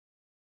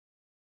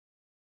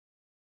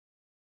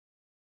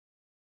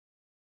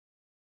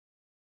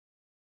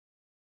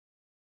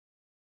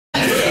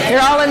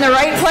You're all in the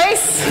right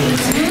place?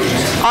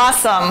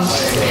 Awesome.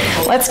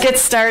 Let's get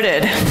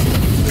started.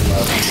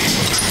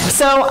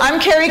 So I'm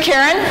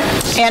Carron,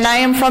 and I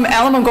am from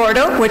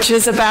Alamogordo, which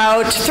is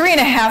about 3.5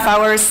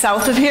 hours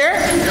south of here.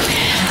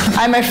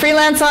 I'm a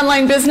freelance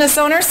online business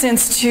owner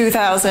since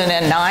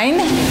 2009,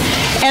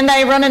 and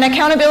I run an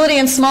accountability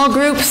and small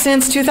group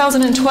since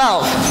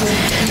 2012.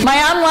 My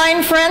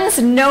online friends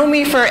know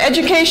me for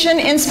education,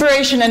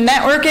 inspiration, and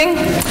networking.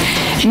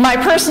 My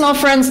personal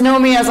friends know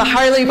me as a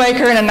Harley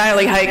biker and a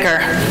gnarly hiker.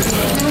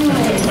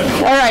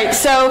 All right,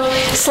 so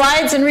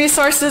slides and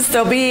resources,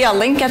 there'll be a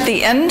link at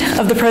the end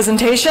of the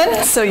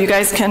presentation, so you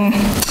guys can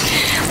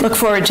look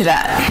forward to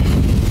that.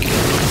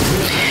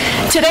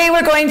 Today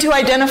we're going to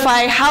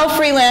identify how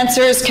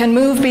freelancers can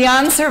move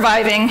beyond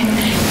surviving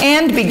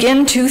and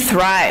begin to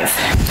thrive.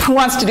 Who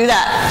wants to do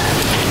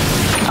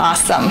that?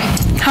 Awesome.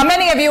 How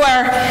many of you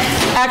are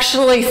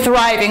actually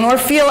thriving or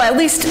feel at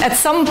least at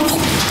some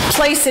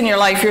place in your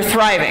life you're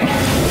thriving?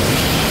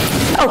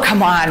 Oh,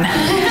 come on.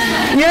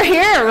 You're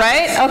here,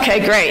 right?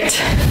 Okay, great.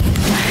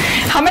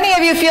 How many of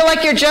you feel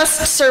like you're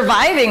just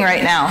surviving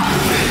right now?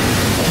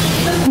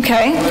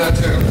 Okay.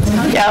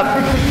 Yep.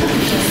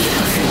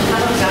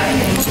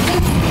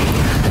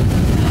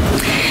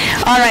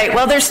 All right,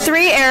 well, there's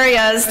 3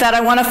 areas that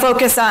I want to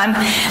focus on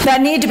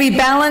that need to be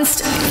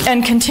balanced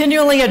and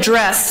continually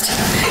addressed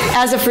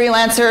as a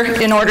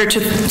freelancer in order to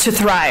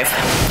thrive.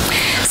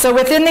 So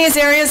within these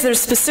areas, there's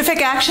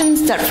specific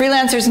actions that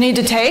freelancers need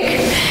to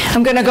take.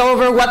 I'm going to go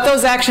over what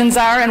those actions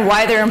are and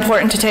why they're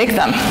important to take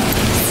them.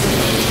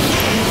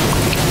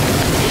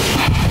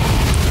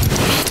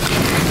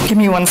 Give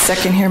me 1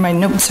 second here. My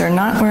notes are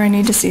not where I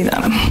need to see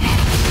them.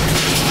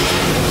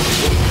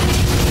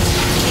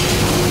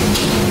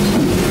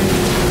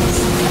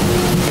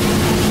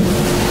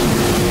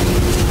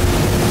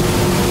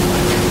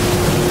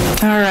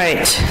 All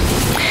right.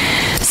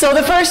 So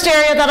the first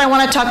area that I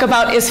want to talk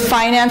about is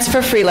finance for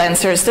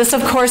freelancers. This,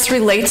 of course,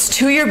 relates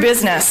to your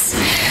business.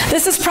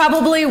 This is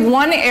probably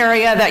one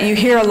area that you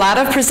hear a lot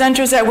of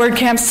presenters at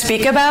WordCamp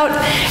speak about,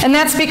 and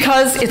that's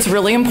because it's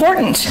really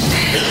important.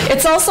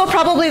 It's also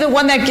probably the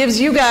one that gives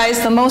you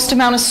guys the most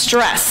amount of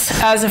stress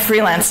as a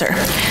freelancer.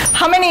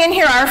 How many in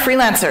here are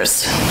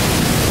freelancers?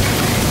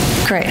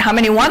 Great. How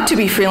many want to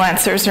be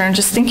freelancers or are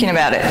just thinking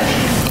about it?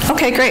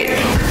 Okay, great.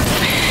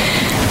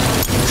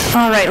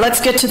 All right, let's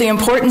get to the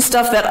important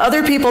stuff that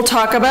other people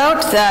talk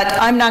about that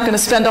I'm not going to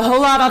spend a whole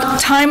lot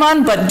of time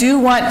on, but do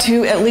want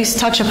to at least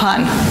touch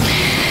upon.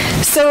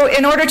 So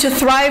in order to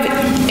thrive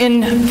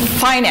in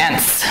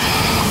finance,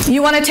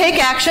 you want to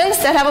take actions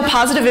that have a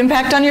positive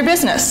impact on your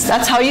business.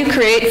 That's how you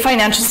create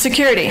financial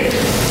security.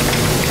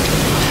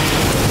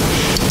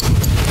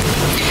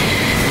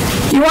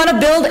 You want to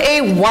build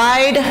a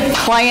wide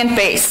client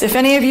base. If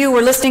any of you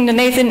were listening to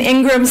Nathan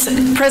Ingram's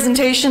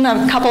presentation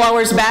a couple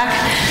hours back,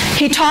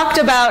 he talked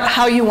about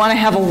how you want to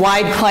have a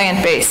wide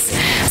client base.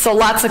 So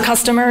lots of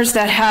customers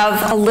that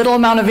have a little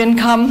amount of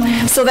income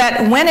so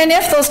that when and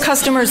if those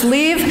customers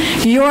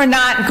leave, you're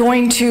not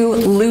going to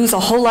lose a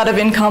whole lot of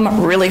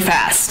income really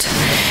fast.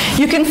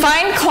 You can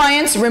find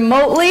clients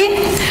remotely.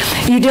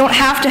 You don't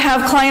have to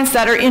have clients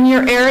that are in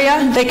your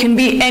area. They can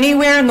be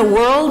anywhere in the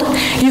world.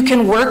 You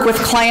can work with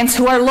clients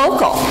who are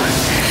local.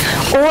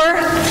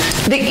 Or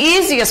the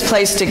easiest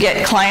place to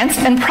get clients,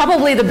 and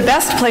probably the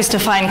best place to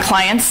find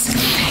clients,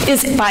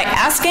 is by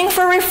asking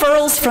for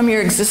referrals from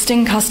your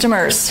existing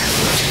customers.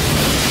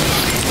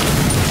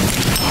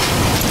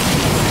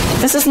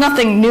 This is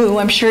nothing new.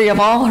 I'm sure you've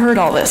all heard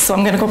all this, so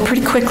I'm going to go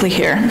pretty quickly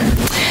here.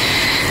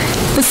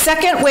 The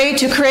second way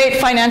to create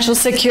financial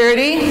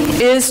security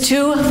is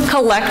to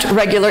collect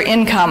regular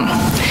income.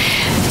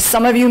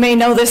 Some of you may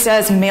know this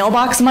as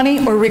mailbox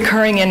money or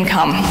recurring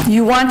income.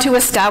 You want to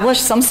establish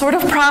some sort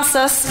of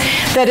process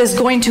that is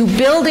going to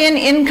build in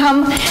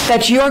income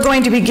that you're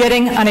going to be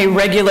getting on a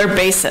regular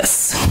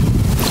basis.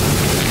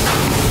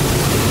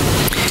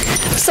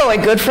 So a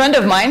good friend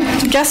of mine,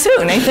 guess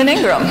who? Nathan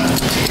Ingram.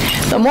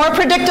 The more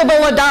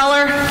predictable a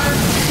dollar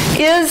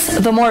is,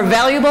 the more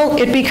valuable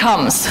it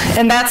becomes.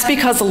 And that's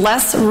because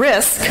less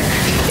risk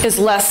is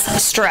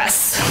less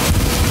stress.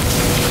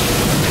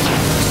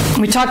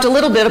 We talked a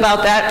little bit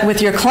about that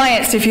with your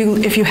clients. If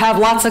you have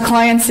lots of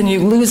clients and you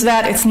lose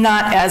that, it's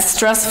not as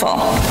stressful.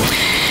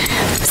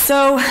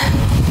 So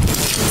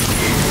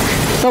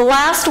the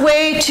last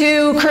way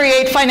to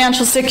create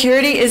financial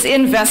security is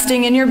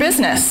investing in your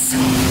business.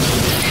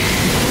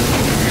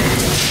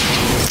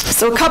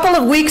 So a couple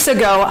of weeks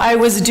ago, I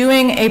was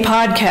doing a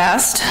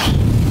podcast,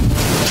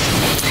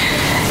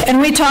 and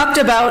we talked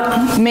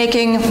about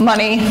making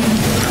money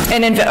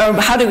and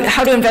how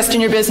to invest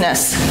in your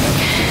business.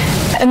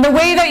 And the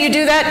way that you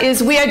do that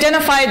is we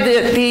identified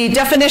the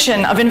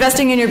definition of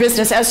investing in your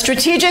business as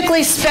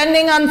strategically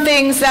spending on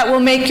things that will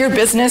make your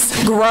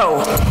business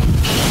grow.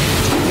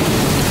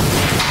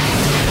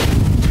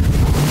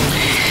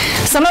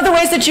 Some of the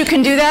ways that you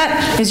can do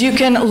that is you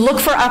can look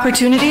for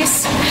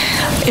opportunities.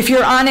 If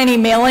you're on any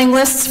mailing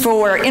lists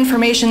for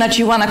information that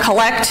you want to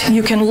collect,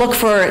 you can look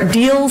for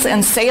deals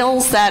and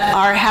sales that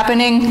are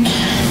happening.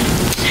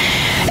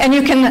 And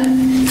you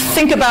can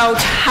think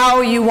about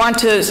how you want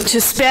to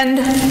spend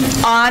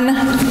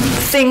on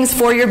things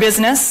for your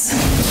business.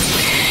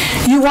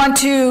 You want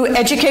to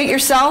educate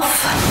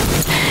yourself.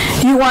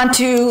 You want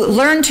to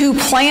learn to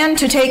plan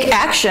to take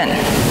action,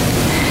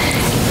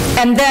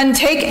 and then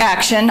take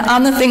action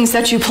on the things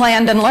that you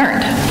planned and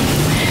learned.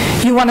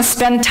 You want to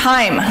spend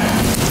time.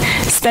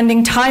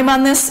 Spending time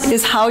on this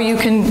is how you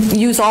can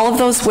use all of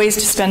those ways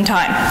to spend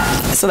time.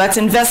 So that's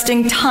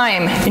investing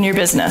time in your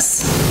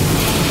business.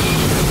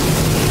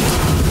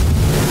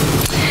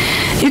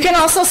 You can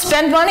also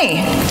spend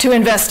money to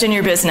invest in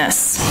your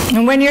business.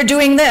 And when you're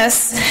doing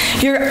this,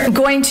 you're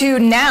going to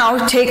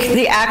now take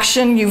the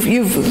action.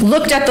 You've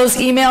looked at those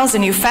emails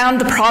and you found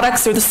the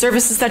products or the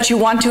services that you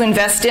want to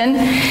invest in,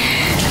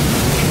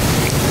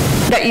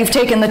 that you've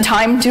taken the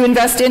time to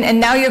invest in,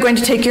 and now you're going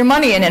to take your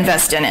money and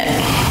invest in it.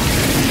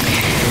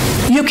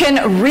 You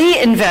can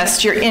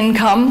reinvest your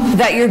income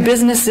that your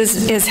business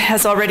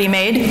has already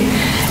made.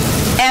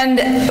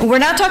 And we're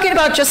not talking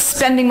about just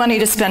spending money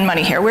to spend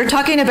money here. We're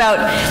talking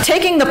about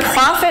taking the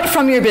profit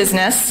from your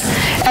business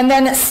and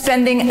then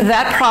spending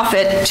that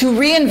profit to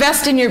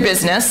reinvest in your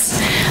business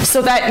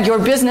so that your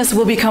business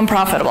will become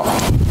profitable.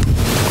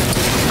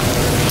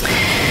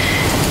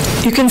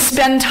 You can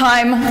spend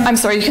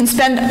you can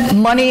spend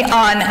money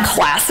on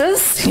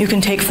classes. You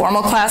can take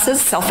formal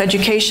classes,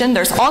 self-education.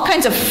 There's all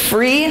kinds of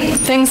free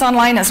things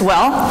online as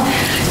well.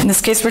 In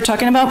this case, we're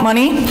talking about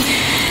money.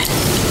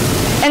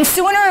 And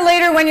sooner or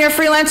later, when you're a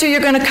freelancer, you're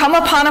going to come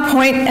upon a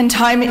point in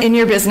time in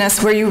your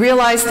business where you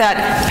realize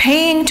that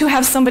paying to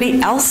have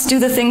somebody else do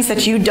the things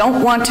that you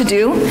don't want to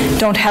do,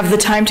 don't have the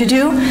time to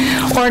do,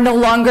 or no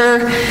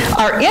longer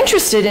are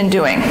interested in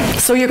doing.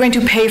 So you're going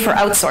to pay for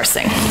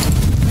outsourcing.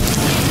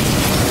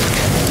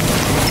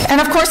 And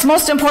of course,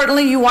 most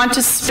importantly, you want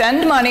to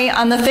spend money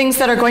on the things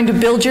that are going to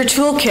build your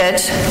toolkit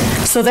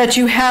so that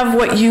you have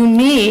what you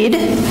need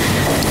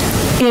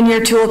in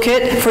your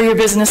toolkit for your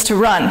business to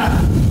run.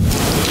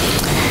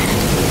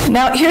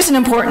 Now, here's an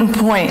important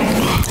point.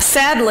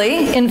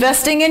 Sadly,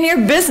 investing in your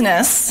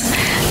business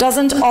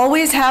doesn't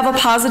always have a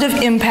positive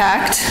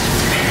impact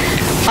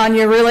on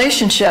your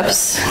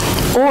relationships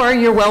or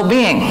your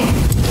well-being.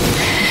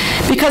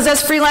 Because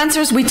as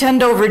freelancers, we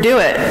tend to overdo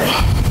it.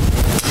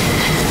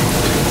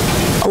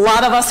 A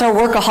lot of us are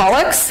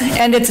workaholics,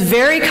 and it's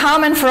very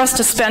common for us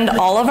to spend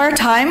all of our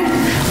time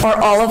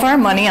or all of our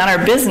money on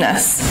our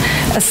business,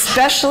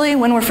 especially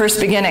when we're first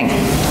beginning.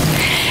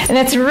 And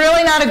it's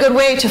really not a good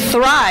way to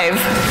thrive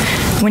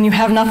when you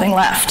have nothing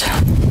left.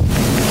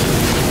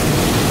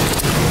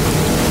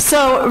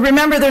 So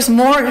remember, there's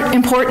more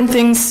important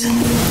things.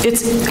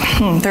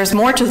 There's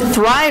more to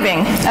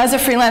thriving as a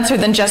freelancer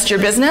than just your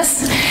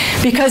business,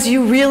 because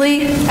you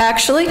really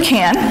actually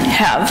can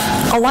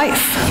have a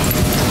life.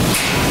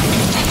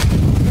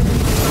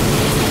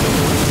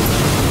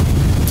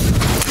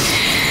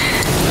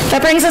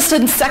 That brings us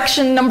to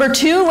section number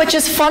 2, which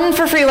is fun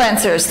for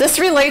freelancers. This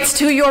relates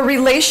to your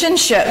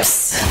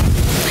relationships.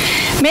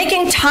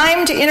 Making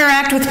time to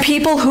interact with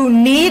people who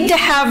need to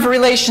have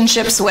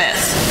relationships with.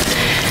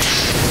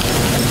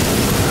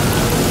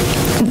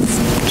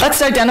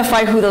 Let's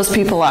identify who those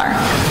people are.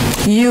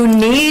 You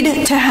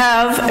need to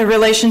have a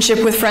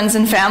relationship with friends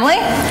and family,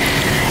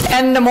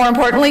 and more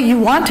importantly, you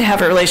want to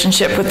have a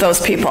relationship with those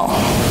people.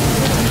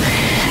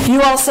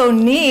 You also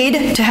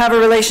need to have a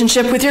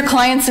relationship with your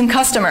clients and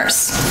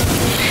customers.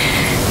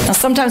 Now,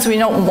 sometimes we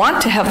don't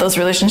want to have those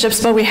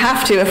relationships, but we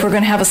have to if we're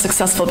going to have a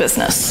successful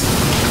business.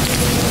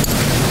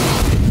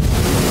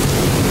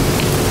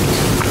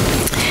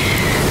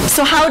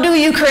 So how do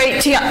you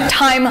create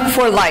time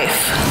for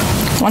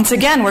life? Once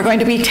again, we're going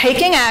to be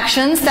taking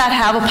actions that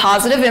have a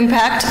positive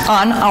impact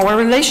on our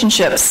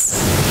relationships.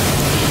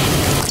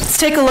 Let's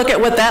take a look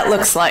at what that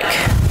looks like.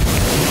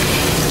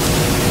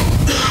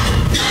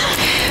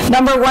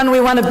 Number 1, we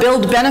want to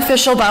build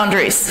beneficial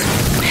boundaries.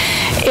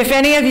 If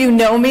any of you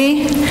know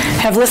me,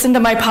 have listened to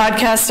my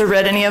podcasts or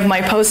read any of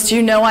my posts,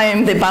 you know I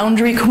am the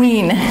boundary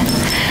queen.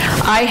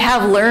 I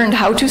have learned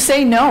how to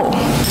say no.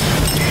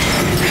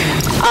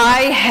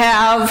 I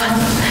have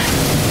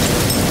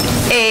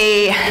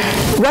a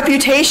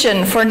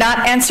reputation for not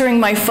answering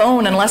my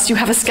phone unless you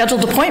have a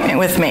scheduled appointment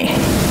with me.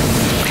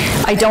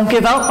 I don't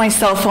give out my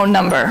cell phone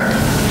number.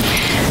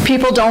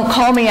 People don't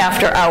call me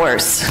after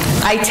hours.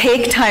 I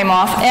take time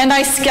off and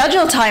I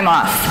schedule time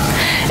off,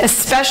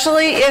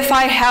 especially if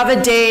I have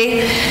a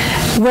day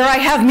where I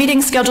have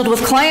meetings scheduled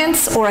with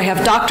clients or I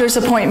have doctor's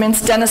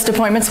appointments, dentist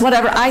appointments,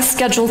 whatever. I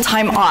schedule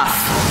time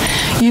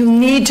off. You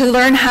need to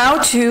learn how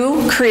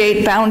to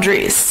create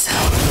boundaries.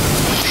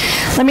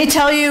 Let me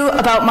tell you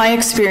about my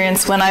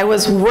experience when I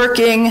was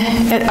working,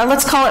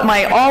 let's call it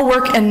my all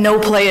work and no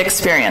play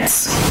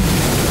experience.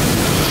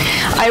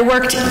 I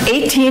worked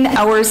 18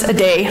 hours a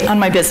day on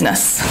my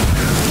business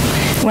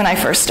when I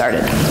first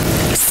started,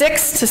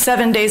 6 to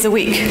 7 days a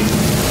week.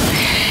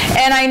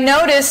 And I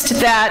noticed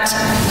that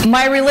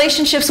my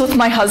relationships with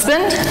my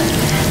husband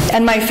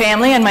and my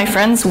family and my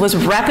friends was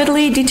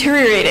rapidly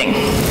deteriorating.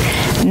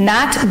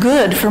 Not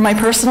good for my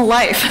personal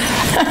life.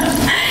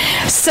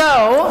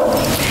 So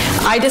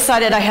I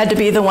decided I had to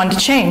be the one to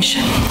change.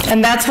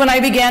 And that's when I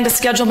began to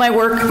schedule my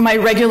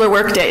regular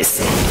work days.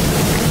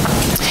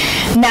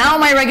 Now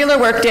my regular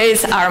work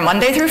days are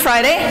Monday through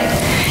Friday,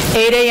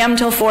 8 a.m.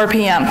 till 4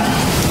 p.m.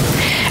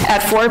 At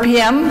 4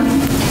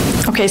 p.m.,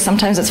 okay,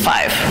 sometimes it's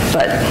 5,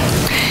 but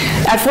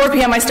at 4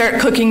 p.m. I start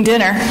cooking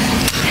dinner.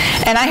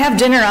 And I have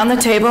dinner on the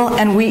table,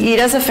 and we eat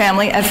as a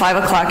family at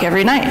 5 o'clock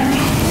every night.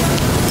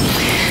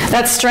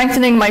 That's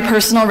strengthening my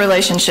personal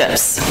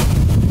relationships.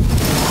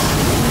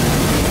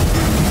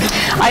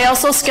 I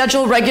also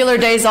schedule regular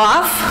days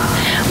off.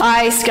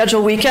 I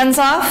schedule weekends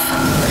off,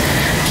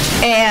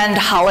 and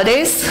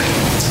holidays,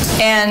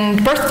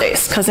 and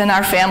birthdays, because in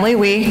our family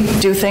we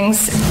do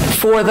things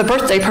for the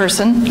birthday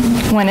person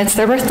when it's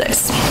their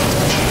birthdays.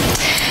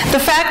 The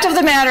fact of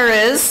the matter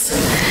is,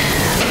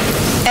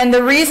 and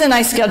the reason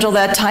I schedule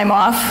that time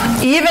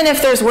off, even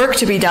if there's work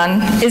to be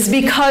done, is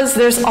because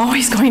there's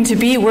always going to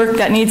be work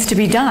that needs to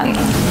be done.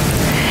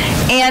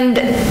 And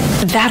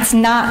that's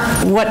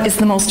not what is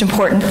the most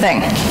important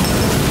thing.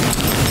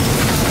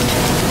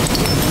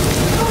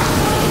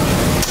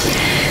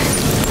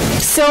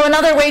 So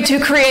another way to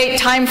create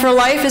time for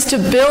life is to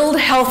build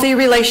healthy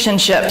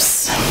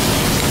relationships.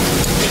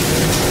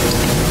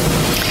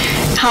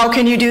 How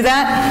can you do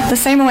that? The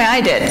same way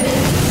I did.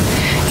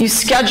 You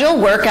schedule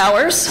work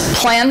hours,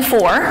 plan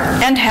for,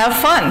 and have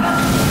fun.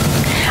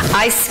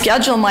 I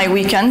schedule my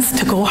weekends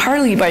to go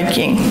Harley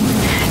biking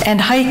and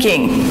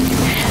hiking.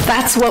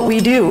 That's what we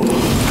do.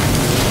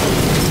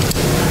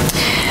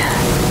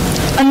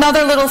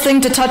 Another little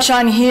thing to touch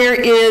on here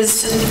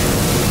is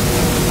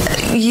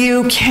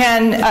you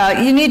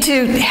need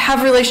to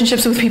have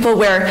relationships with people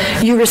where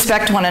you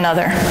respect one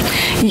another.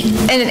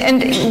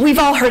 And we've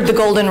all heard the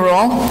golden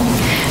rule.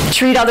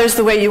 Treat others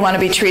the way you want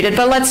to be treated.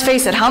 But let's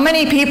face it, how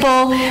many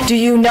people do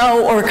you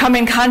know or come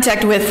in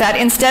contact with that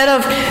instead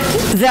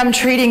of them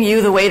treating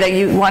you the way that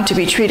you want to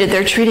be treated,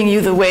 they're treating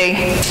you the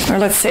way, or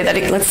let's say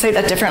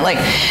that differently.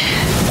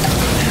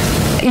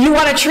 You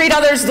want to treat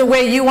others the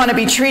way you want to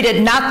be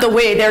treated, not the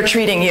way they're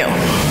treating you.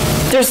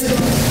 There's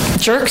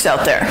jerks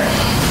out there.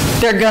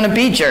 They're going to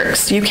be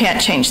jerks. You can't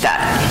change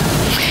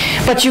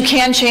that. But you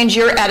can change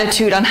your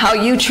attitude on how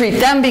you treat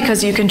them,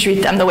 because you can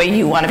treat them the way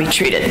you want to be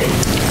treated.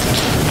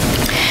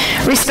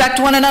 Respect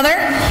one another.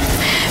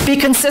 Be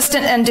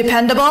consistent and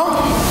dependable.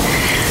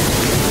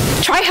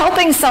 Try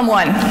helping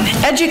someone.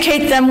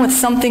 Educate them with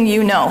something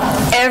you know.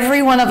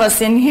 Every one of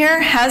us in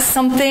here has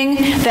something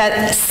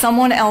that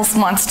someone else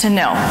wants to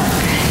know.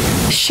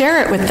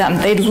 Share it with them.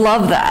 They'd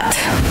love that.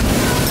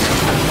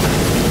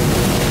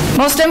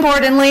 Most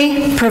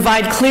importantly,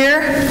 provide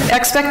clear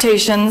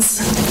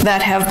expectations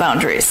that have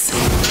boundaries.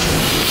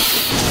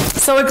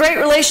 So a great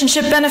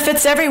relationship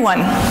benefits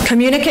everyone.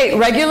 Communicate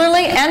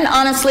regularly and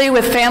honestly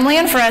with family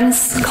and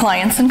friends,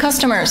 clients and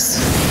customers.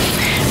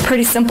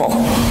 Pretty simple.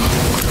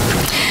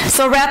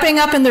 So wrapping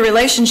up in the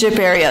relationship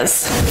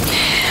areas,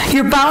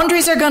 your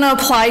boundaries are going to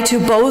apply to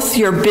both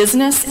your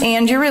business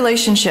and your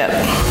relationship.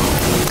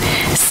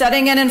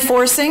 Setting and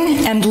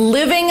enforcing and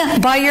living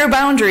by your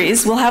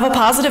boundaries will have a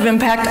positive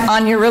impact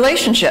on your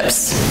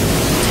relationships.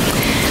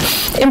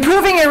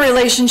 Improving your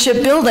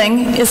relationship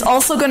building is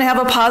also going to have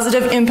a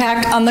positive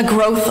impact on the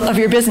growth of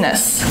your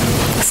business.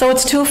 So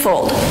it's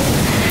twofold.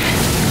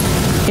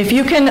 If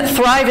you can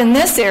thrive in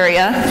this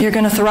area, you're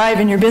going to thrive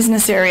in your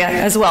business area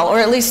as well, or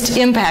at least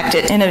impact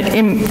it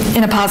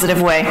in a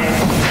positive way.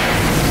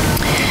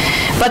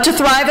 But to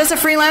thrive as a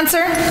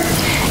freelancer,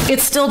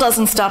 it still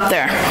doesn't stop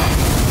there.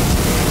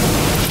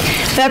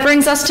 That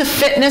brings us to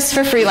fitness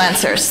for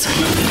freelancers.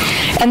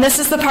 And this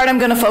is the part I'm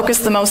going to focus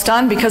the most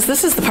on, because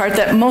this is the part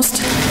that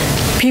most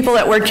people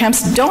at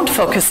WordCamps don't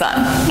focus on,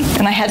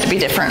 and I had to be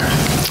different.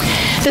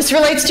 This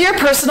relates to your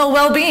personal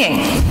well-being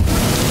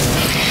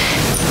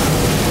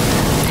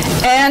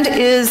and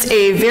is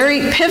a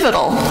very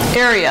pivotal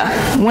area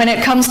when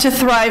it comes to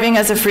thriving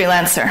as a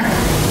freelancer.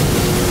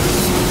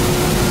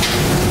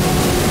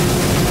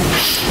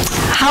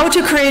 How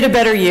to create a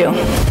better you.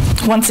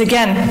 Once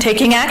again,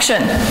 taking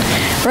action.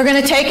 We're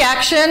going to take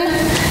action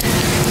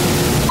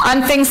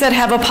on things that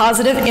have a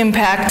positive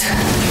impact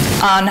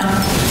on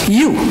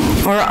you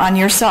or on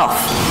yourself.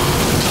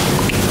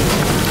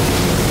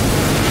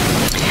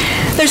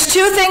 There's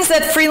two things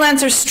that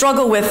freelancers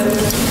struggle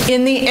with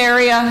in the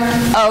area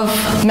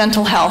of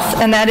mental health,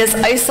 and that is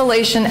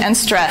isolation and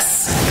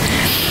stress.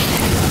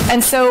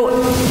 And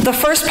so the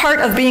first part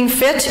of being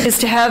fit is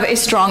to have a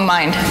strong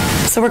mind.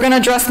 So we're going to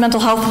address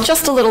mental health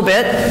just a little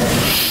bit.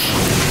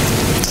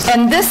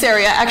 And this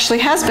area actually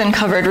has been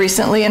covered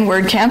recently in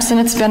WordCamps, and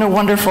it's been a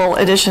wonderful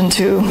addition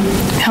to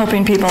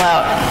helping people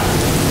out.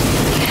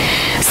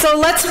 So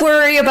let's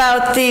worry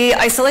about the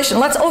isolation.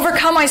 Let's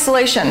overcome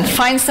isolation.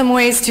 Find some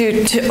ways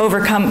to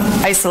overcome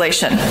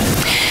isolation.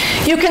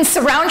 You can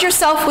surround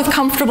yourself with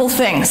comfortable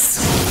things.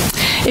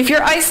 If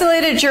you're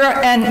isolated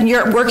and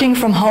you're working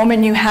from home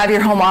and you have your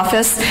home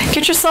office,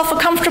 get yourself a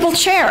comfortable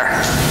chair.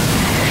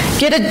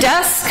 Get a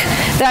desk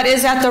that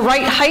is at the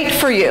right height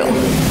for you.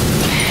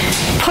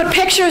 Put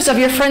pictures of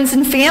your friends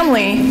and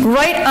family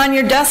right on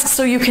your desk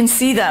so you can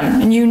see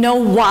them and you know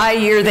why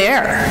you're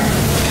there.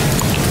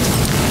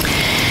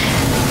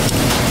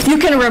 You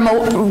can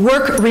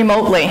work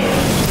remotely.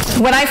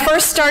 When I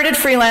first started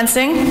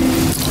freelancing,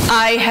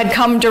 I had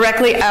come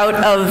directly out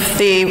of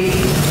the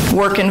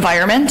work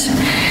environment,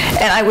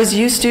 and I was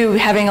used to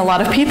having a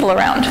lot of people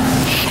around.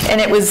 And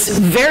it was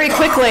very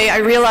quickly I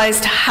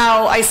realized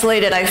how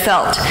isolated I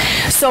felt.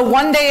 So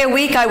one day a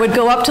week I would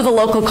go up to the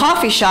local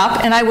coffee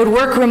shop and I would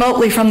work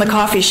remotely from the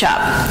coffee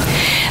shop.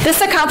 This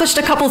accomplished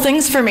a couple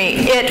things for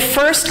me. It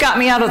first got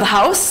me out of the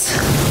house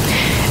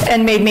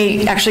and made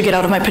me actually get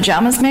out of my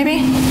pajamas,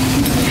 maybe.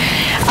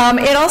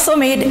 It also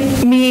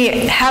made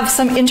me have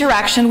some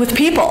interaction with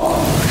people.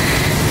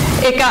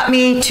 It got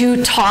me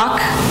to talk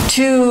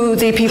to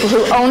the people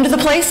who owned the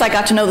place. I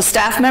got to know the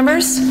staff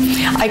members.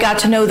 I got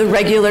to know the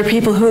regular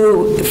people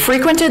who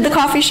frequented the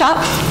coffee shop.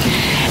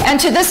 And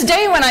to this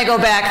day when I go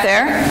back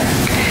there,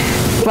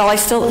 well, I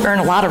still earn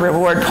a lot of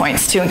reward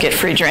points too and get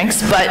free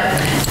drinks, but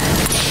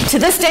to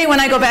this day when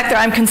I go back there,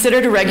 I'm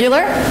considered a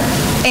regular.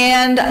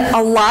 And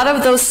a lot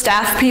of those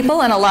staff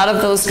people and a lot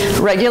of those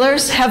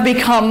regulars have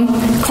become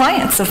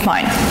clients of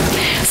mine.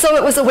 So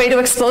it was a way to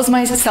expose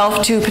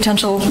myself to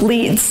potential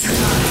leads.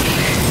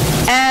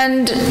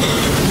 And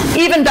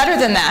even better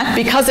than that,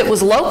 because it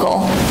was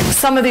local,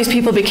 some of these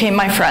people became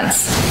my friends.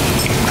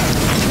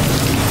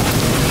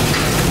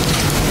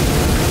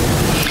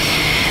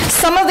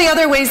 Some of the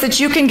other ways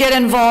that you can get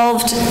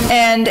involved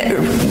and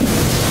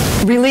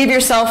relieve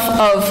yourself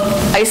of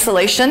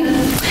isolation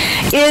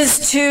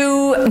is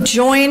to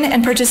join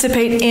and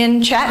participate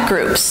in chat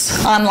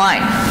groups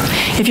online.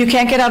 If you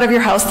can't get out of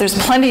your house, there's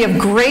plenty of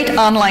great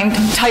online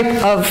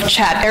type of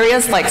chat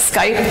areas like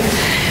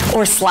Skype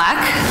or Slack.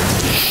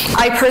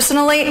 I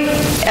personally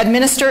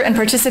administer and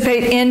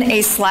participate in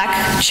a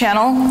Slack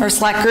channel or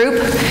Slack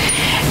group,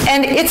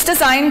 and it's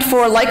designed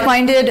for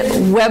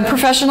like-minded web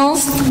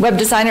professionals, web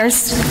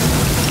designers,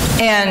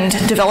 and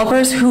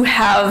developers who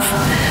have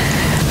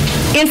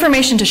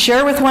information to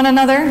share with one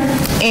another,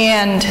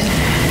 and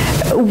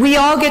we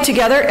all get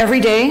together every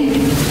day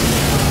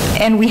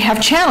and we have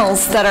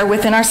channels that are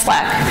within our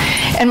Slack.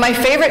 And my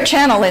favorite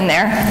channel in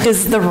there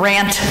is the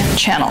rant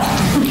channel.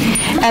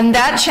 And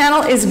that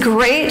channel is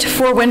great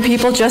for when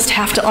people just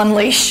have to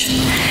unleash.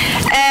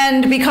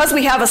 And because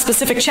we have a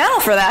specific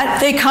channel for that,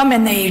 they come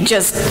and they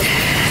just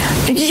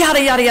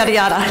yada, yada, yada,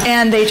 yada,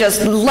 and they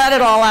just let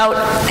it all out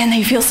and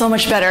they feel so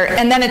much better.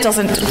 And then it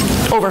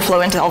doesn't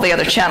overflow into all the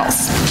other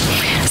channels.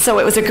 So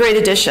it was a great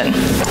addition.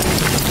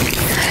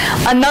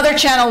 Another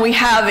channel we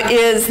have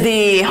is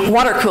the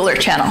water cooler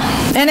channel.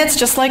 And it's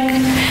just like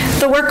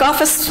the work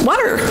office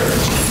water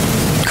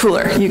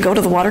cooler. You go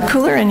to the water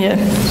cooler and you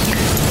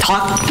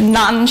talk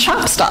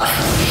non-shop stuff.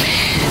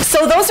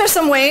 So those are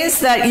some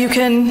ways that you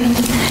can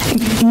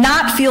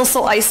not feel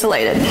so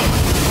isolated.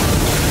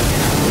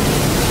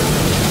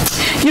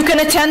 You can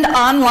attend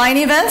online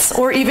events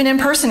or even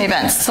in-person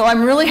events. So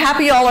I'm really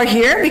happy y'all are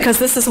here because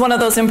this is one of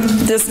those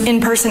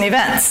in-person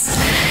events.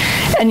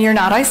 And you're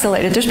not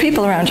isolated. There's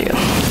people around you.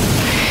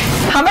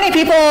 How many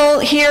people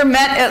here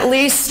met at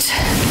least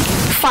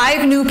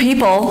 5 new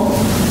people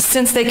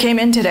since they came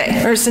in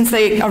today, or since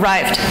they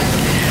arrived?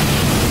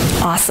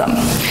 Awesome.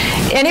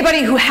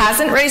 Anybody who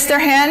hasn't raised their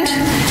hand?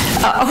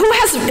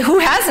 Who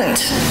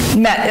hasn't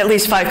met at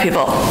least 5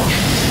 people?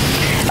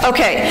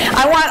 Okay,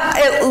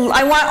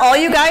 I want all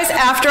you guys,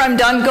 after I'm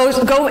done,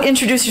 go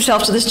introduce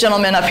yourself to this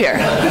gentleman up here.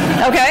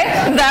 Okay?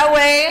 That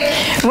way,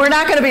 we're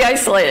not going to be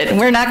isolated.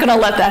 We're not going to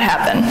let that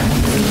happen.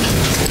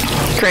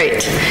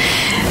 Great.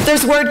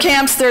 There's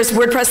WordCamps, there's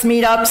WordPress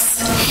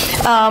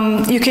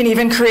meetups. You can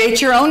even create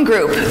your own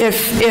group.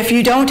 If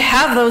you don't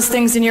have those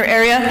things in your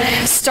area,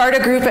 start a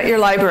group at your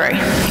library.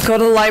 Go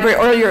to the library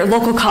or your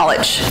local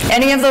college.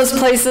 Any of those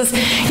places,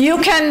 you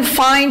can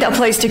find a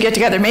place to get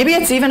together. Maybe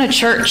it's even a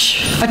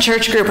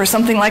church group or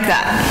something like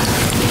that.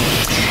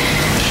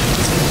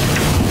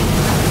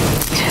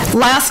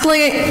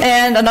 Lastly,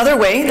 and another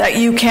way that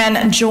you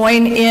can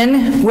join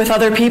in with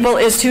other people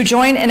is to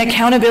join an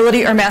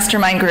accountability or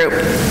mastermind group.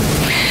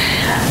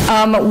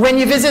 When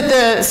you visit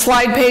the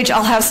slide page,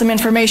 I'll have some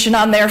information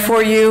on there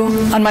for you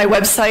on my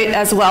website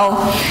as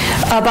well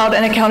about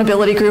an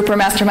accountability group or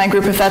mastermind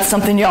group if that's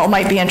something you all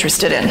might be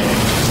interested in.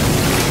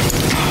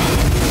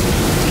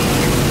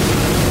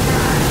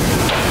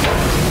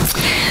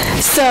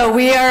 So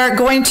we are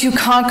going to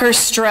conquer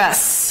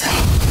stress.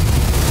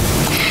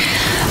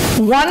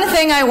 One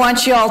thing I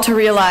want you all to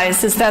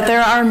realize is that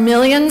there are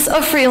millions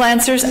of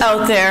freelancers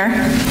out there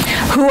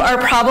who are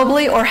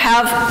probably or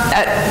have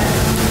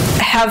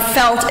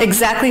felt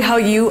exactly how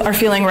you are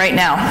feeling right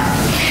now.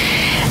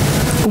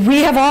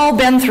 We have all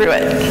been through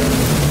it,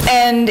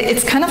 and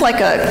it's kind of like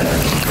a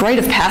rite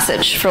of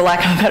passage, for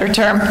lack of a better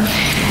term.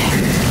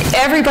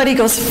 Everybody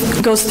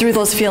goes through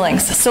those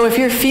feelings. So if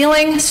you're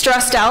feeling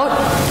stressed out,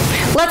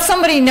 let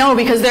somebody know,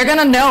 because they're going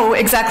to know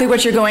exactly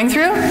what you're going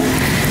through,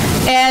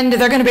 and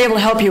they're going to be able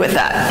to help you with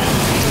that.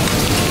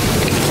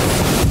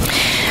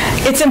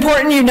 It's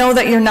important you know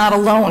that you're not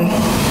alone.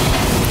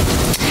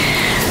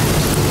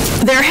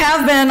 There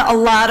have been a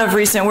lot of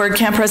recent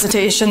WordCamp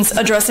presentations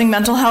addressing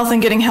mental health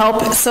and getting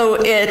help, so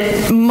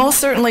it most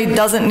certainly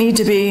doesn't need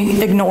to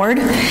be ignored.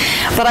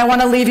 But I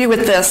want to leave you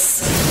with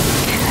this.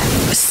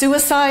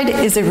 Suicide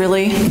is a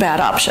really bad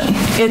option.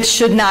 It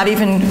shouldn't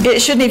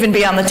even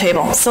be on the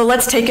table. So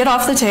let's take it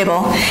off the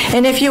table.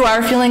 And if you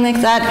are feeling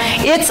like that,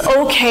 it's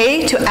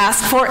okay to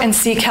ask for and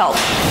seek help.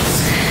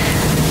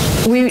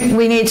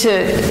 We need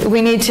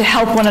to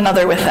help one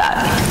another with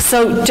that.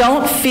 So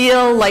don't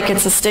feel like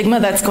it's a stigma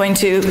that's going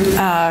to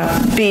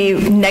be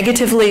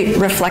negatively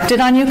reflected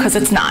on you, because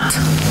it's not.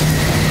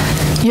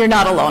 You're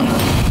not alone.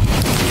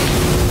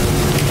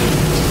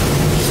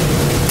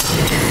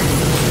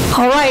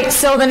 All right,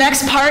 so the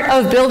next part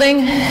of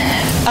building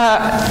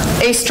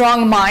a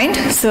strong mind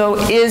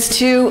is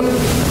to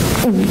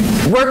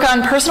work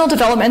on personal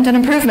development and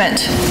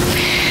improvement.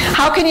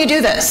 How can you do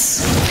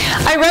this?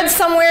 I read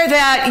somewhere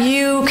that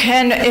you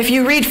can, if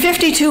you read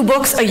 52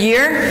 books a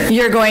year,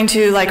 you're going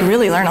to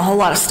really learn a whole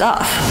lot of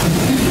stuff.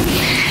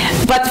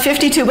 But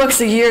 52 books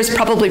a year is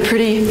probably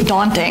pretty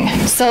daunting.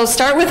 So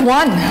start with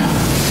one.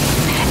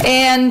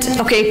 And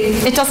okay,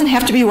 it doesn't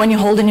have to be one you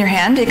hold in your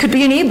hand. It could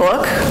be an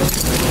ebook.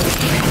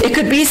 It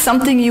could be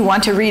something you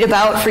want to read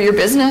about for your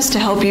business to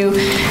help you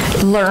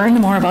learn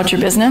more about your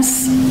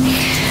business.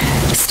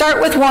 Start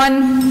with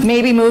one,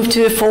 maybe move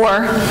to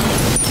 4,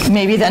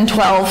 maybe then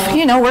 12,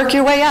 work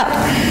your way up.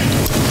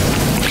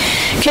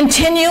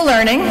 Continue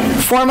learning,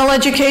 formal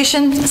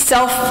education,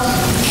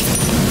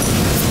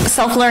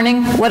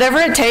 self-learning, whatever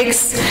it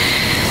takes.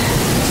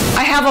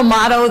 I have a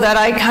motto that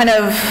I kind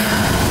of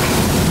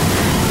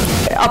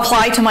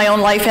apply to my own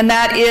life, and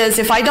that is,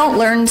 if I don't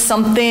learn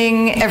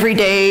something every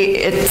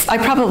day, I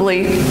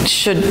probably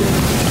should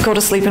go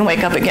to sleep and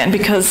wake up again,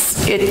 because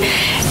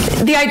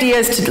the idea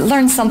is to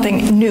learn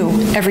something new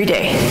every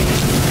day.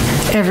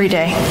 Every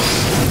day.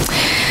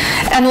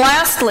 And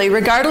lastly,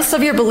 regardless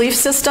of your belief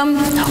system,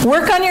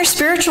 work on your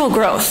spiritual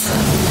growth,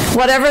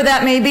 whatever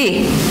that may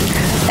be,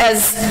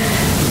 as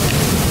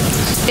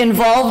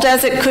involved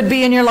as it could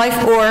be in your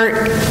life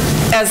or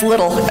as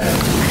little.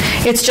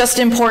 It's just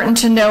important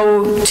to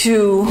know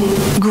to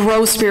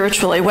grow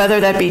spiritually, whether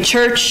that be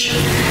church,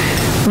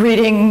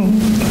 reading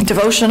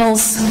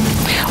devotionals,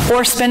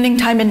 or spending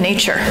time in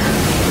nature.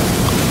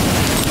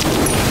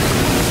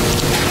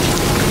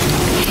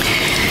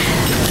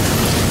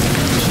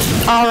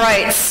 All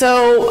right,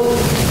 so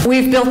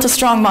we've built a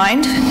strong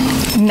mind.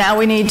 Now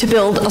we need to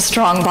build a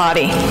strong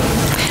body.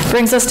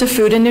 Brings us to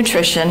food and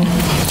nutrition.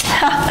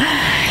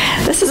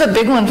 This is a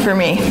big one for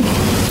me.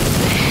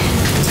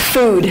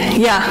 Food,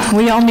 yeah,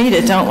 we all need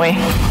it, don't we?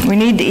 We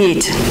need to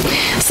eat.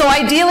 So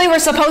ideally, we're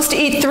supposed to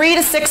eat 3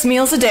 to 6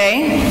 meals a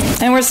day,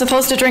 and we're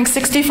supposed to drink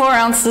 64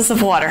 ounces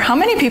of water. How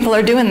many people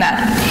are doing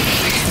that?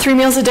 3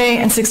 meals a day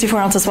and 64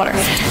 ounces of water.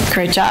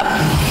 Great job.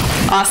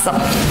 Awesome.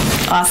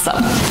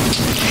 Awesome.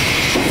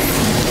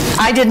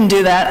 I didn't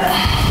do that.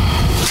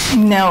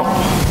 No.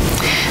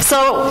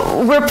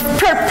 So we're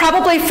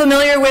probably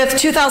familiar with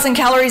 2,000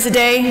 calories a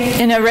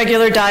day in a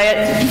regular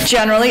diet,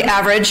 generally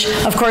average.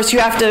 Of course, you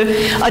have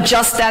to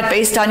adjust that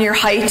based on your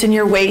height and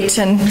your weight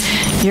and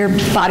your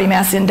body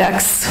mass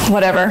index,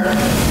 whatever.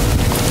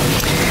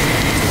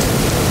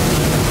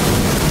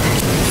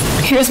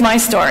 Here's my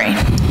story.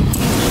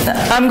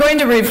 I'm going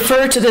to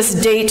refer to this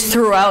date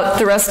throughout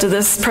the rest of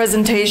this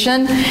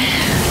presentation.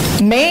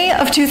 May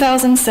of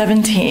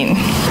 2017,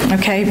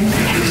 okay,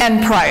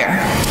 and prior.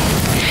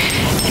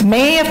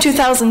 May of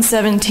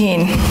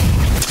 2017,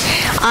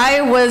 I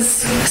was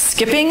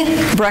skipping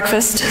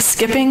breakfast,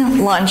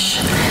 skipping lunch,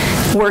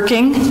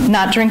 working,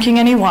 not drinking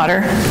any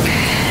water,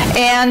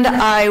 and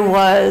I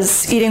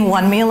was eating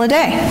 1 meal a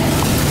day.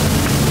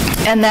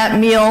 And that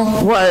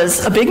meal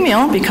was a big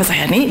meal because I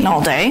hadn't eaten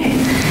all day.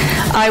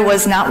 I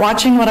was not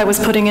watching what I was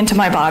putting into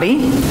my body.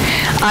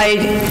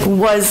 I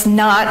was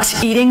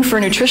not eating for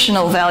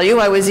nutritional value.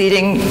 I was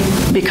eating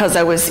because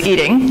I was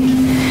eating.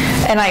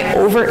 And I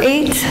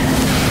overate.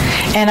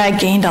 And I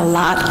gained a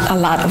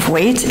lot of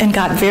weight and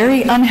got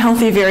very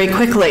unhealthy very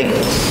quickly.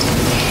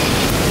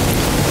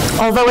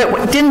 Although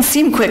it didn't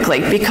seem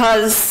quickly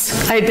because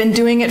I had been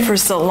doing it for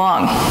so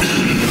long.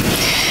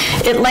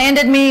 It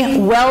landed me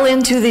well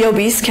into the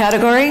obese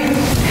category.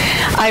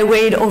 I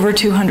weighed over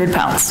 200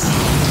 pounds,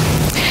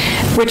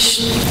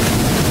 which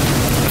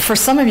for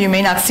some of you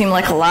may not seem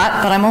like a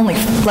lot, but I'm only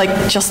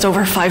just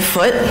over 5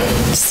 foot,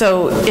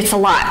 so it's a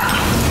lot.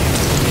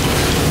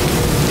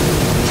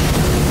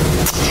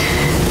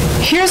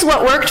 Here's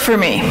what worked for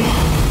me.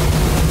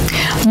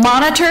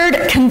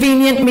 Monitored,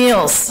 convenient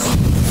meals.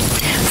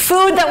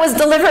 Food that was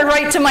delivered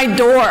right to my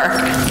door.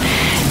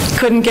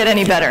 Couldn't get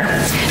any better.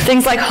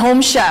 Things like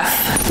Home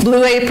Chef,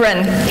 Blue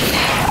Apron,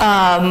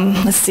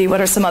 let's see,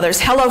 what are some others?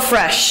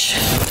 HelloFresh,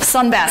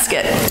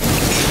 Sunbasket.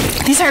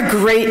 These are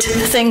great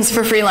things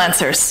for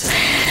freelancers.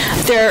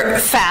 They're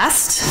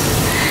fast.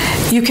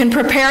 You can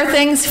prepare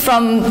things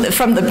from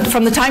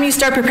the time you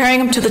start preparing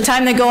them to the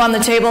time they go on the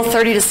table,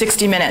 30 to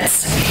 60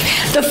 minutes.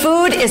 The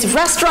food is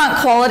restaurant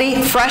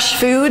quality, fresh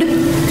food,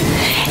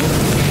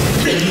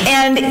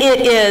 and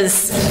it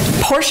is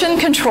portion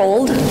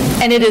controlled.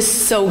 and it is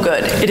so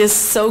good. It is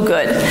so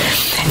good.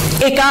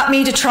 It got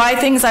me to try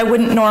things I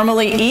wouldn't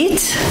normally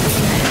eat,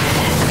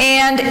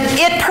 and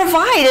it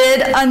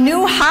provided a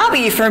new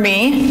hobby for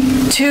me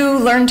to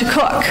learn to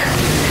cook.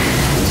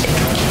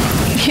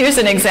 Here's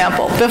an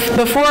example.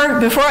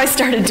 Before I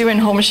started doing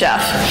Home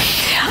Chef,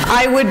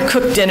 I would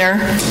cook dinner,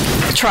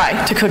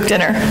 try to cook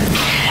dinner,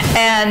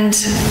 and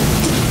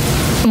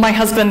my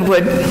husband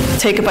would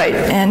take a bite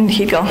and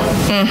he'd go,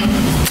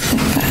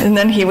 and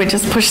then he would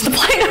just push the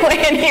plate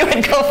away and he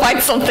would go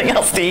find something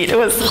else to eat. It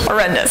was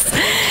horrendous.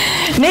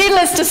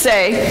 Needless to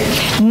say,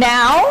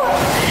 now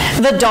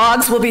the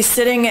dogs will be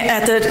sitting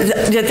at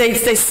they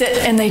sit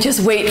and they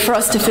just wait for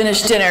us to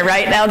finish dinner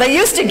right now. They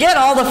used to get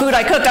all the food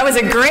I cooked. I was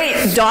a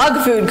great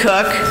dog food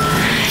cook.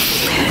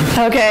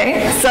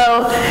 Okay,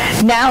 so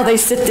now they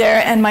sit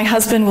there and my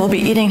husband will be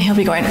eating. He'll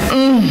be going,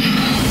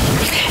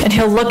 and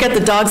he'll look at the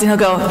dogs and he'll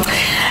go,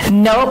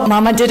 nope,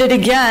 Mama did it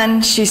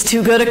again. She's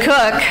too good a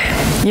cook.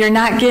 You're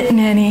not getting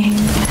any.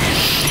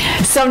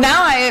 So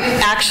now I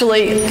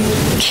actually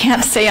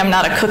can't say I'm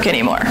not a cook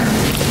anymore.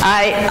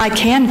 I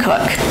can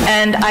cook,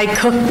 and I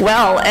cook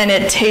well, and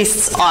it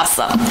tastes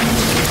awesome.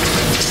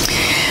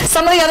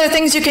 Some of the other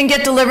things you can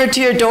get delivered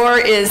to your door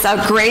is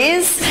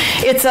Graze.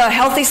 It's a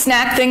healthy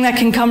snack thing that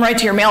can come right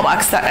to your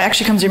mailbox. That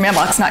actually comes to your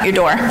mailbox, not your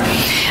door.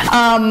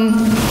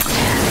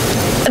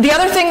 The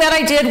other thing that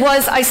I did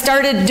was I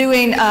started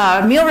doing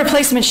meal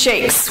replacement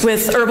shakes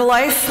with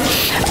Herbalife.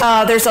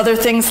 There's other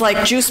things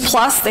like Juice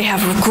Plus. They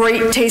have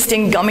great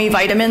tasting gummy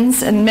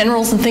vitamins and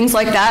minerals and things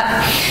like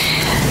that.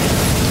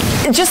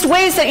 Just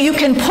ways that you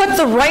can put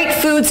the right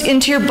foods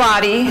into your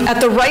body at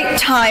the right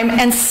time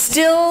and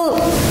still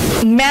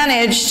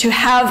manage to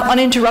have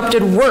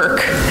uninterrupted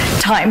work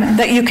time,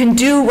 that you can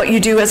do what you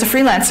do as a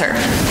freelancer.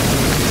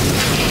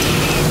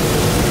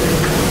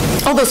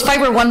 Oh, those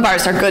Fiber One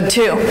bars are good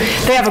too.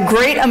 They have a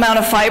great amount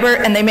of fiber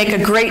and they make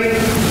a great,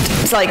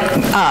 it's like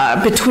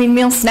between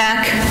meal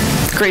snack.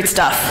 Great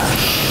stuff.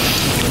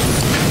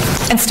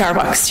 And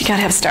Starbucks, you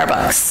gotta have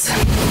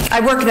Starbucks. I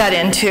work that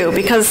in too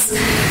because,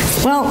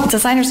 well,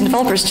 designers and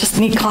developers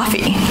just need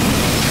coffee.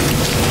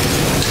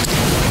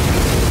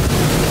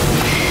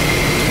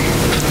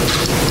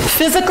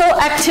 Physical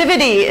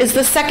activity is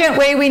the second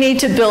way we need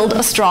to build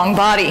a strong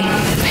body.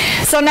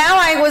 So now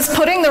I was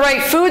putting the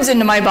right foods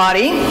into my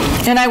body,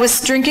 and I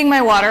was drinking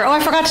my water. Oh, I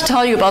forgot to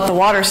tell you about the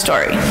water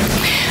story.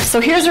 So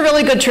here's a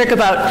really good trick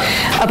about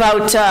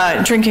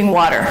drinking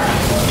water.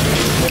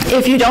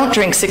 If you don't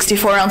drink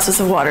 64 ounces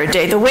of water a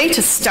day, the way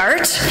to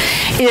start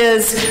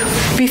is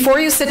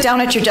before you sit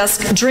down at your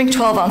desk, drink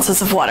 12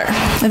 ounces of water.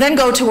 And then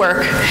go to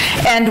work.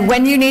 And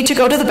when you need to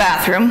go to the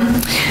bathroom,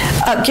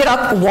 get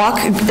up,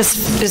 walk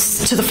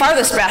to the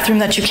farthest bathroom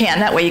that you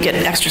can. That way you get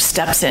extra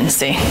steps in,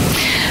 see?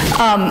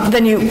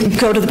 Then you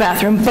go to the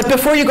bathroom. But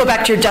before you go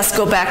back to your desk,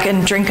 go back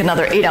and drink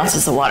another 8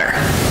 ounces of water.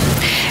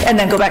 And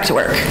then go back to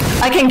work.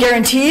 I can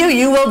guarantee you,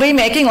 you will be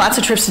making lots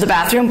of trips to the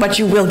bathroom, but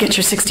you will get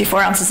your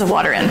 64 ounces of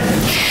water in.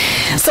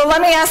 So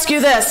let me ask you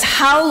this,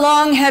 how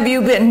long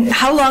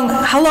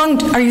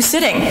are you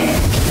sitting?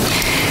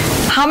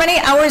 How many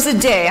hours a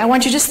day? I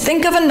want you to just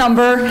think of a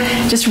number,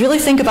 just really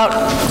think about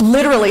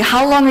literally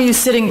how long are you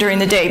sitting during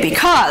the day,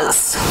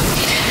 because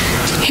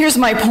here's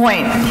my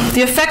point.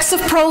 The effects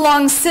of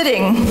prolonged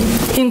sitting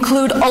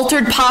include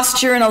altered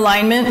posture and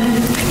alignment,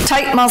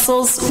 tight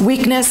muscles,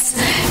 weakness,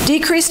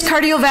 decreased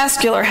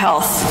cardiovascular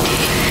health,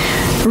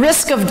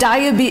 risk of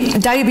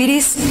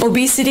diabetes,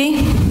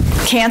 obesity,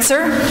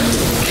 cancer.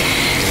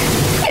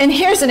 And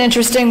here's an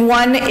interesting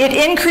one. It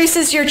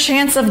increases your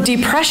chance of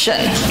depression.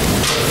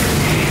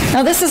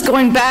 Now this is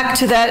going back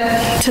to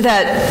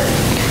that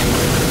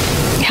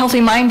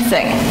healthy mind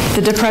thing,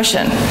 the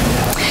depression.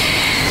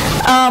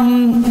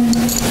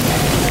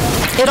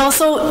 It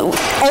also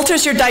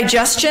alters your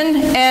digestion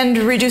and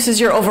reduces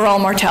your overall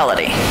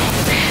mortality.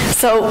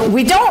 So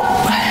we don't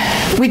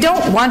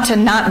want to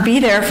not be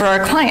there for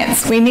our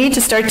clients. We need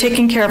to start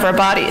taking care of our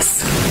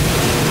bodies.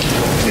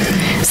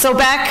 So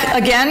back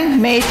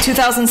again, May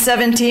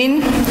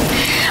 2017,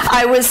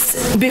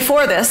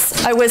 before this,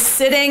 I was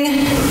sitting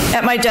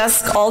at my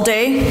desk all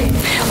day,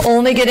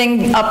 only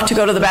getting up to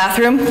go to the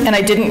bathroom, and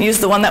I didn't use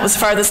the one that was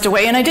farthest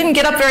away, and I didn't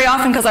get up very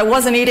often because I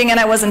wasn't eating and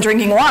I wasn't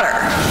drinking water.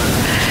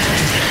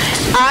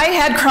 I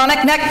had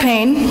chronic neck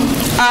pain.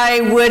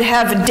 I would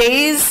have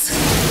days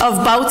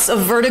of bouts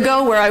of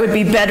vertigo where I would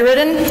be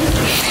bedridden.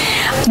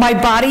 My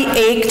body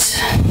ached.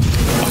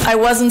 I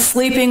wasn't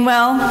sleeping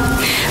well.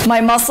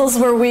 My muscles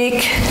were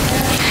weak.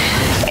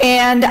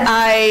 And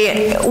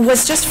I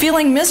was just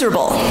feeling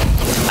miserable.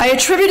 I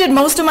attributed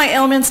most of my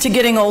ailments to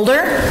getting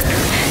older.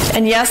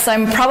 And yes,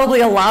 I'm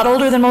probably a lot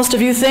older than most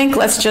of you think.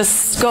 Let's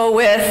just go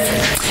with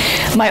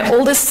my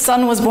oldest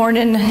son was born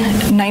in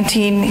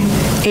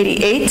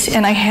 1988,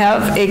 and I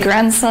have a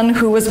grandson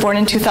who was born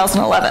in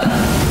 2011.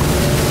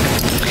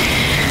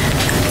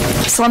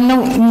 So I'm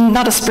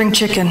not a spring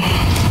chicken.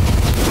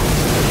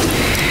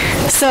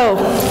 So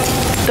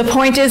the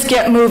point is,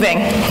 get moving.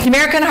 The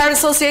American Heart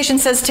Association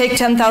says take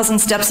 10,000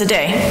 steps a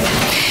day.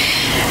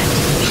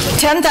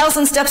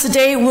 10,000 steps a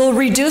day will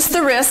reduce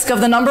the risk of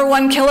the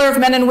 #1 killer of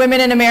men and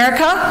women in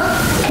America,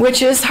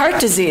 which is heart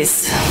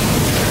disease.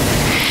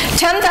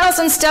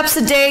 10,000 steps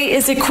a day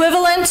is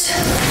equivalent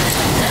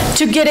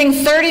to getting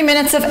 30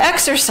 minutes of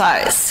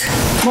exercise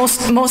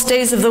most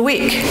days of the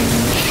week,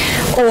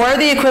 or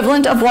the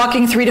equivalent of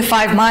walking 3 to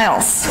 5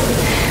 miles.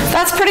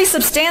 That's pretty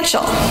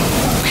substantial,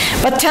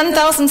 but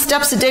 10,000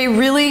 steps a day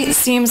really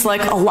seems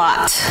like a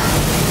lot.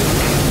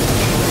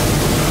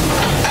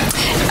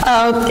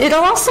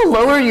 It'll also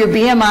lower your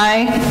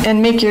BMI and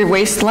make your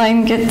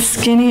waistline get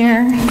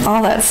skinnier,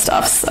 all that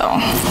stuff, so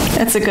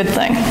it's a good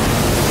thing.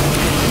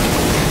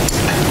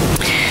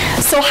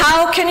 So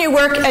how can you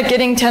work at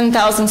getting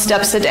 10,000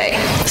 steps a day?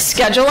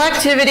 Schedule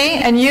activity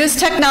and use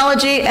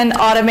technology and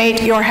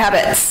automate your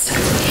habits.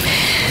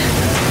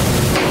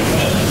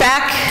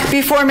 Back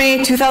before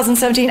May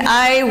 2017,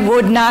 I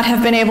would not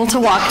have been able to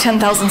walk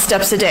 10,000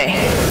 steps a day.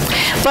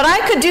 But I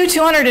could do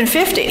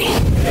 250.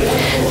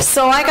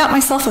 So I got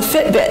myself a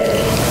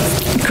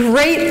Fitbit.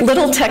 Great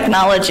little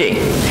technology.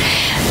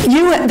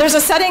 There's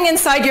a setting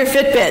inside your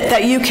Fitbit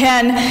that you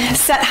can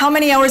set how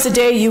many hours a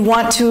day you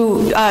want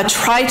to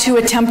try to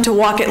attempt to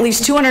walk at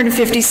least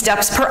 250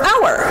 steps per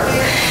hour.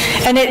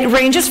 And it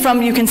ranges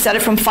from, you can set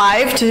it from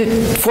 5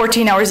 to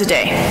 14 hours a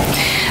day.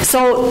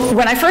 So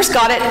when I first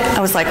got it, I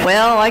was like,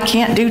 well, I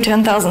can't do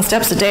 10,000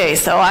 steps a day.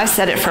 So I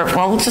set it for,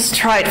 well, we'll just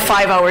try it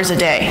 5 hours a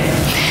day.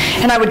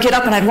 And I would get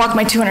up and I'd walk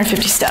my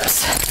 250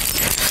 steps.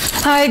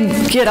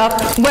 I'd get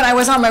up when I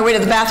was on my way to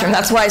the bathroom.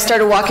 That's why I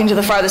started walking to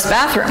the farthest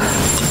bathroom.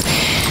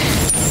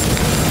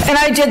 And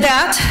I did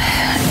that,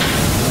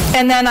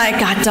 and then I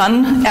got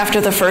done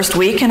after the first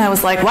week, and I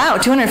was like, wow,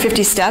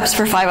 250 steps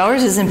for 5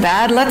 hours isn't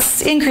bad.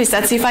 Let's increase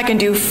that, see if I can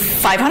do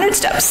 500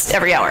 steps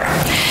every hour.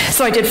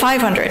 So I did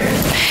 500.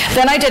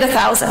 Then I did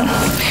 1,000.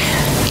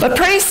 But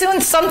pretty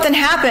soon something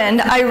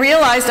happened. I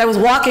realized I was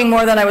walking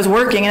more than I was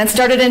working, and it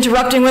started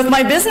interrupting with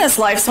my business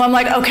life. So I'm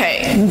like,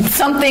 okay,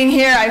 something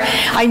here.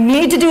 I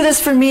need to do this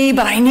for me,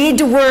 but I need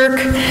to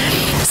work.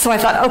 So I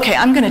thought, okay,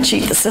 I'm going to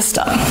cheat the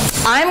system.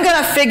 I'm going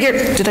to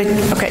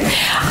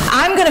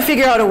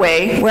figure out a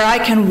way where I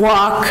can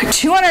walk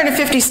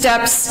 250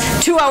 steps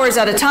 2 hours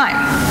at a time.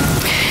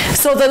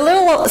 So the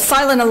little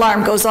silent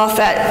alarm goes off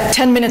at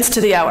 10 minutes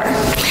to the hour.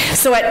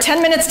 So at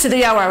 10 minutes to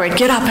the hour, I would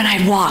get up and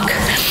I'd walk.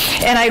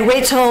 And I'd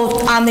wait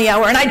till on the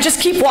hour, and I'd just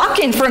keep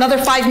walking for another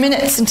 5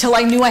 minutes until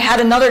I knew I had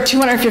another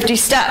 250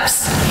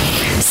 steps.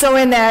 So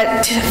in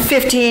that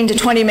 15 to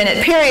 20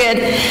 minute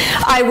period,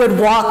 I would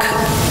walk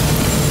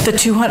the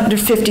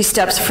 250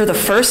 steps for the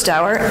first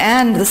hour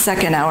and the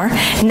second hour.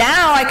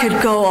 Now I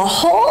could go a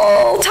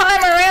whole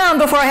time around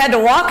before I had to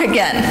walk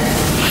again.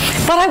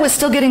 But I was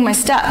still getting my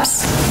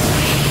steps.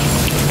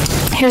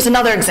 Here's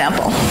another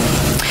example.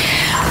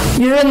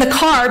 You're in the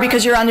car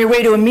because you're on your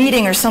way to a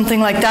meeting or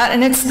something like that,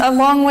 and it's a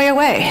long way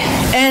away.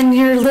 And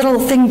your little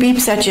thing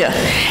beeps at you.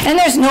 And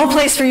there's no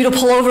place for you to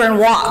pull over and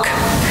walk.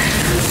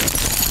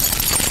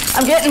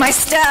 I'm getting my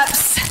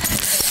steps.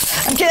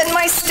 I'm getting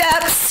my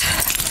steps.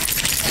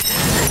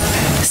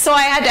 So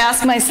I had to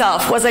ask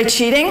myself, was I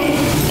cheating?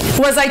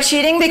 Was I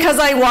cheating because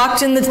I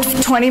walked in the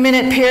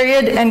 20-minute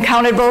period and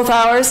counted both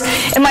hours?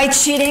 Am I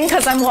cheating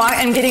because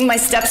I'm getting my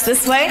steps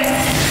this way?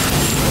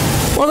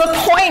 Well, the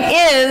point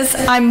is,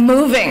 I'm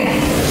moving.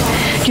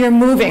 You're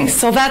moving,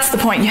 so that's the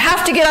point. You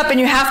have to get up and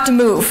you have to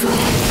move.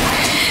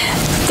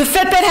 The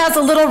Fitbit has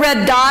a little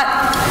red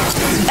dot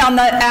on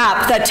the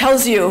app that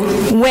tells you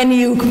when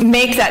you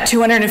make that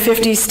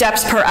 250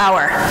 steps per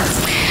hour.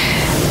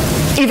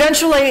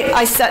 Eventually,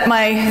 I set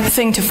my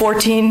thing to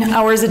 14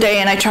 hours a day,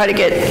 and I try to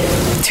get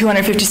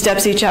 250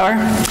 steps each hour.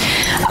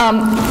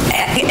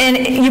 And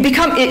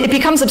it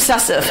becomes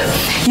obsessive.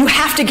 You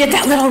have to get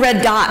that little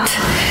red dot.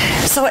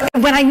 So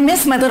when I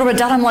miss my little red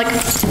dot, I'm like,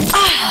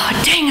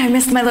 oh, dang, I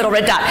missed my little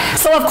red dot.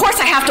 So of course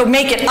I have to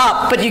make it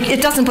up, but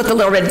it doesn't put the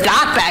little red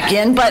dot back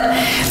in, but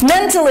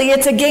mentally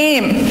it's a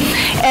game.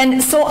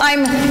 And so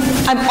I'm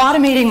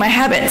automating my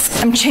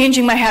habits. I'm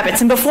changing my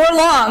habits. And before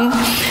long,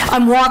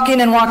 I'm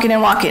walking and walking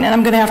and walking, and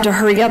I'm going to have to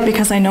hurry up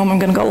because I know I'm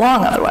going to go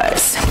long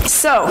otherwise.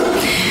 So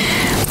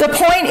the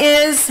point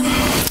is,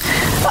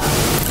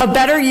 a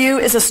better you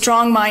is a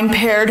strong mind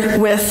paired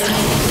with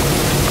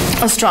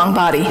a strong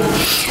body.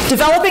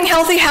 Developing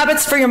healthy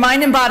habits for your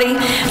mind and body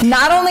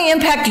not only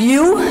impact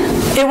you,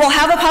 it will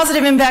have a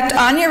positive impact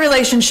on your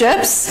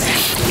relationships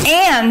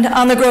and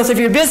on the growth of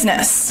your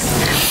business.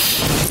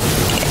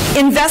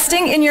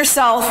 Investing in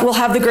yourself will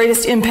have the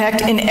greatest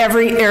impact in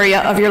every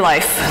area of your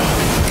life.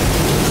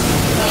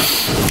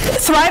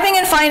 Thriving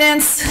in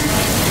finance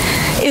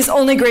is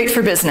only great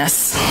for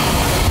business.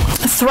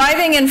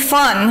 Thriving in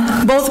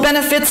fun both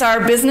benefits our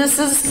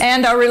businesses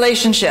and our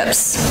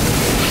relationships.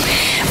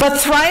 But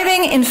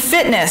thriving in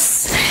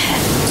fitness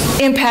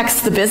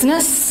impacts the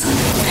business,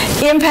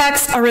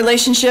 impacts our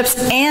relationships,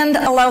 and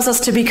allows us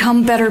to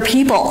become better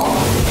people.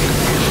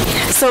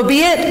 So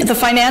be it the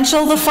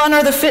financial, the fun,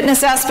 or the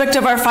fitness aspect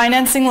of our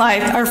freelancing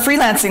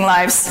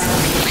lives,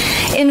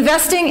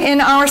 investing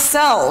in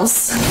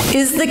ourselves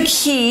is the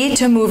key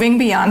to moving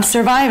beyond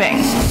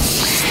surviving.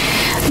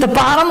 The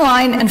bottom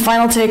line and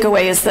final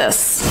takeaway is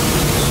this.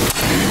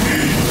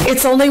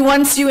 It's only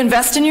once you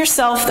invest in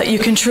yourself that you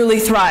can truly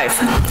thrive.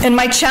 And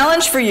my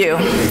challenge for you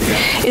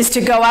is to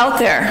go out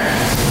there,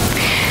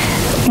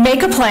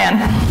 make a plan,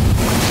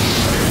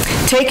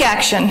 take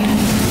action,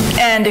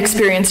 and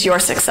experience your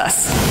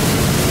success.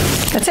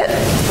 That's it.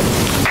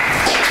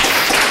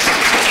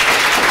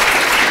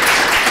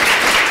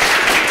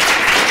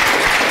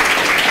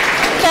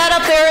 That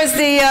up there is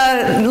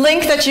the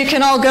link that you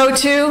can all go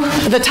to.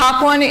 The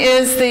top one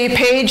is the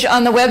page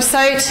on the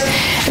website.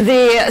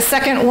 The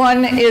second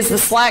one is the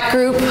Slack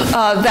group.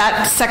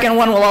 That second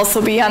one will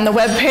also be on the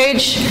web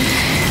page.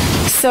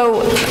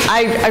 So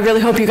I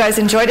really hope you guys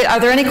enjoyed it. Are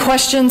there any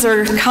questions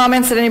or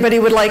comments that anybody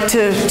would like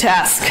to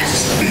ask?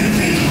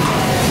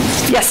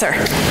 Yes, sir.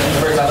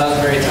 First off, that was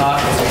very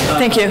talk.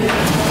 Thank you.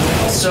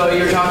 So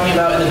you were talking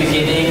about in the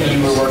beginning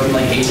you were working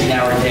like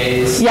 18-hour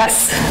days.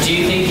 Yes. Do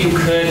you think you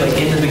could, like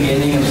in the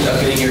beginning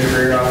of getting your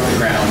career off the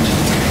ground,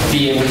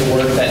 be able to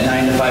work that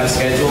 9-to-5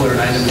 schedule or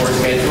 9-to-4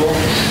 schedule?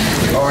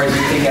 Or do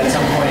you think at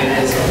some point it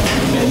is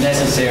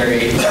necessary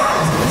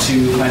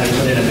to kind of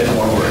put in a bit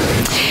more work?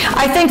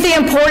 I think the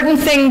important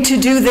thing to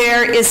do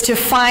there is to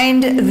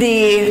find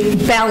the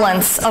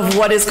balance of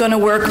what is going to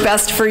work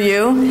best for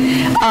you.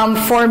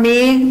 For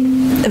me,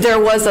 there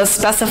was a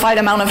specified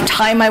amount of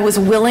time I was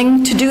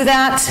willing to do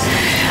that.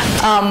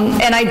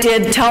 And I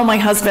did tell my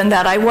husband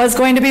that I was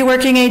going to be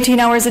working 18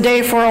 hours a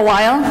day for a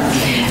while.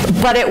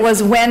 But it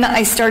was when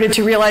I started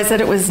to realize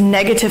that it was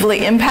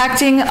negatively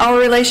impacting our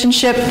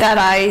relationship that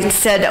I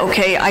said,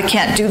 okay, I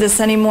can't do this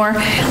anymore.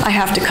 I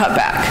have to cut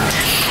back.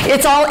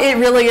 It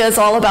really is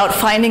all about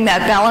finding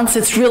that balance.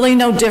 It's really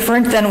no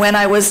different than when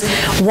I was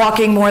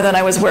walking more than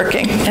I was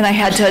working, and I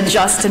had to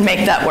adjust and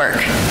make that work.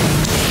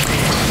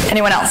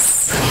 Anyone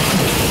else?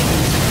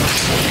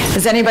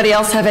 Does anybody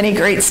else have any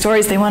great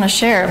stories they want to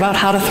share about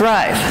how to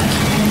thrive?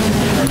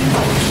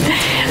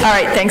 All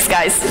right, thanks,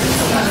 guys.